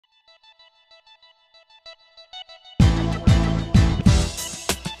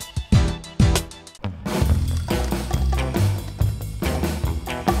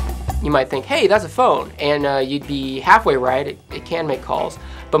you might think, hey, that's a phone, and you'd be halfway right. It can make calls,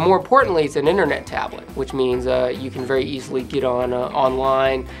 but more importantly, it's an internet tablet, which means you can very easily get on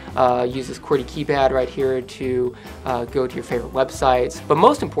online, use this QWERTY keypad right here to go to your favorite websites. But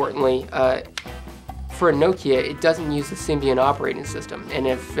most importantly, for a Nokia, it doesn't use the Symbian operating system. And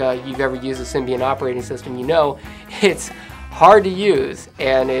if you've ever used a Symbian operating system, you know it's hard to use,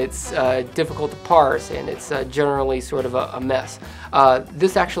 and it's difficult to parse, and it's generally sort of a mess.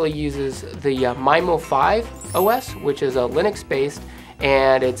 This actually uses the MIMO 5 OS, which is a Linux-based,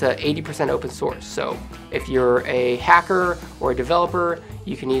 and it's 80% open source. So if you're a hacker or a developer,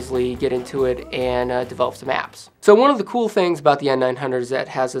 you can easily get into it and develop some apps. So one of the cool things about the N900 is that it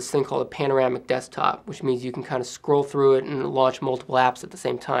has this thing called a panoramic desktop, which means you can kind of scroll through it and launch multiple apps at the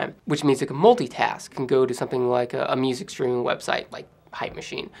same time, which means it can multitask, can go to something like a music streaming website like Hype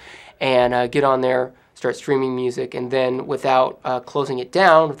Machine, and get on there, start streaming music, and then without closing it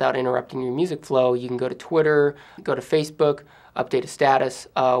down, without interrupting your music flow, you can go to Twitter, go to Facebook, update a status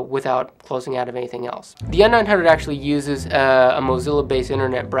without closing out of anything else. The N900 actually uses a Mozilla-based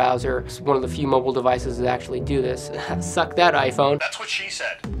internet browser. It's one of the few mobile devices that actually do this. Suck that, iPhone. That's what she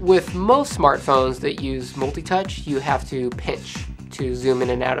said. With most smartphones that use multi-touch, you have to pinch to zoom in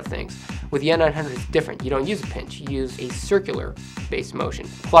and out of things. With the N900, it's different. You don't use a pinch. You use a circular-based motion.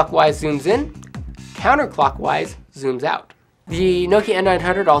 Clockwise zooms in, counterclockwise zooms out. The Nokia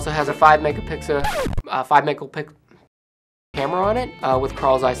N900 also has a 5 megapixel camera on it with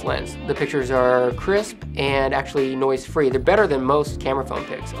Carl Zeiss lens. The pictures are crisp and actually noise-free. They're better than most camera phone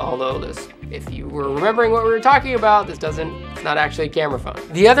pics, although this, if you were remembering what we were talking about, it's not actually a camera phone.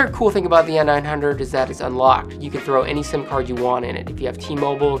 The other cool thing about the N900 is that it's unlocked. You can throw any SIM card you want in it. If you have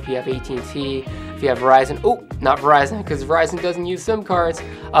T-Mobile, if you have AT&T, if you have Verizon, oh, not Verizon, because Verizon doesn't use SIM cards,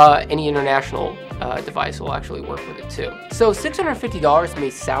 any international device will actually work with it too. So $650 may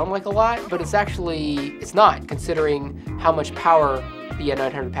sound like a lot, but it's not, considering how much power the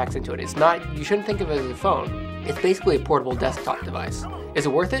N900 packs into it. It's not, you shouldn't think of it as a phone. It's basically a portable desktop device. Is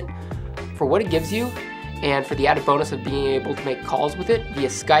it worth it? For what it gives you, and for the added bonus of being able to make calls with it via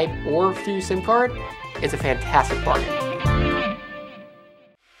Skype or through your SIM card, it's a fantastic bargain.